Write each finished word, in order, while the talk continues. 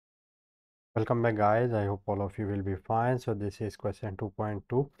Welcome back, guys. I hope all of you will be fine. So this is question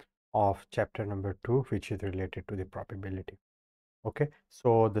 2.2 of chapter number 2, which is related to the probability. Okay,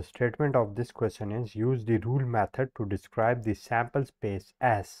 so the statement of this question is: use the rule method to describe the sample space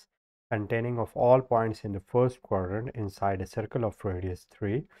S containing of all points in the first quadrant inside a circle of radius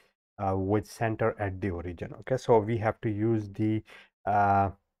 3 with center at the origin. Okay, so we have to use the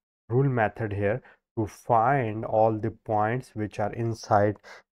rule method here to find all the points which are inside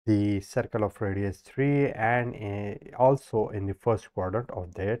the circle of radius 3 and also in the first quadrant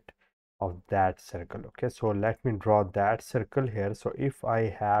of that circle. Okay, so let me draw that circle here. So if I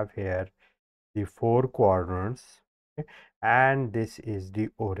have here the 4 quadrants, okay, and this is the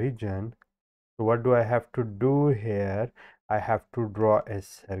origin, so what do I have to do here? I have to draw a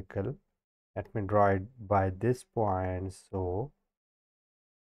circle. Let me draw it by this point. So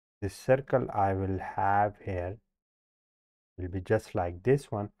this circle I will have here will be just like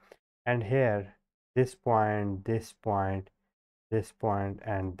this one, and here this point, this point, this point,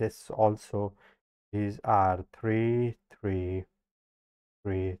 and this also, these are 3 3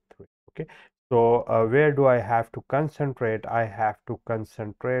 3 3. Okay, so where do I have to concentrate? I have to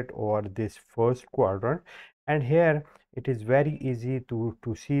concentrate over this first quadrant, and here it is very easy to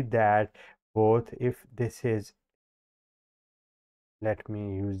see that both, if this is, let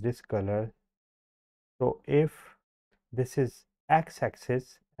me use this color. So if this is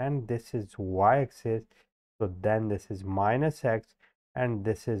x-axis and this is y-axis, so then this is minus x and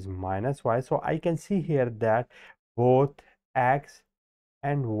this is minus y. So I can see here that both x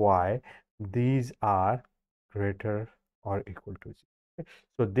and y, these are greater or equal to 0. Okay.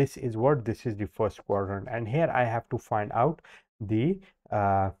 So this is what, this is the first quadrant, and here I have to find out the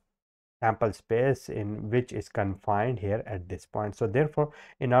sample space in which is confined here at this point. So therefore,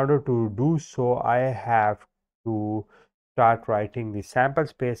 in order to do so, I have to start writing the sample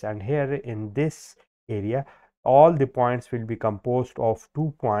space, and here in this area all the points will be composed of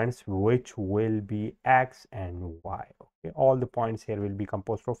 2 points which will be x and y. Okay, all the points here will be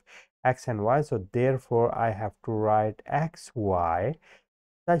composed of x and y. So therefore I have to write xy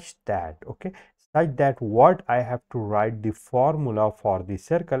such that, okay, such that what I have to write the formula for the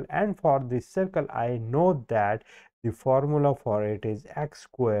circle, and for the circle I know that the formula for it is x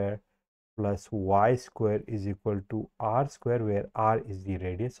square plus y square is equal to r square, where r is the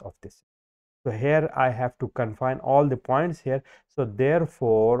radius of this. So here I have to confine all the points here. So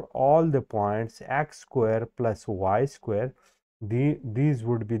therefore all the points x square plus y square, these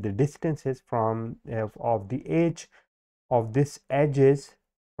would be the distances from of the edge of this edges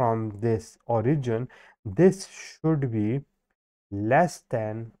from this origin. This should be less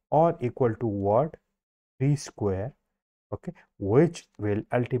than or equal to what? 3 square. Okay, which will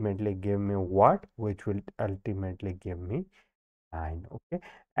ultimately give me what? Which will ultimately give me 9. Okay,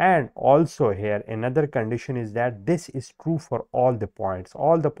 and also here another condition is that this is true for all the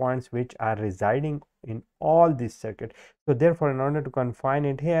points which are residing in all this circuit. So therefore, in order to confine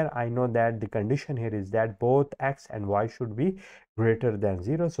it here, I know that the condition here is that both x and y should be greater than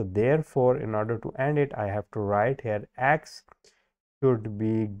 0. So therefore, in order to end it, I have to write here x should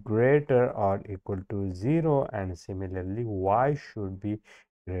be greater or equal to 0, and similarly y should be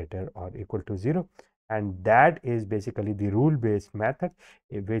greater or equal to 0. And that is basically the rule based method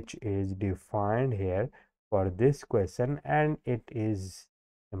which is defined here for this question. And it is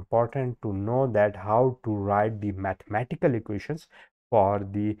important to know that how to write the mathematical equations for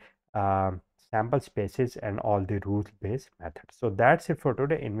the sample spaces and all the rule based methods. So that's it for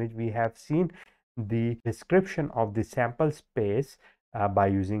today, in which we have seen the description of the sample space by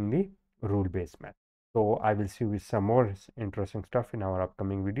using the rule based method. So I will see you with some more interesting stuff in our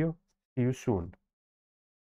upcoming video. See you soon.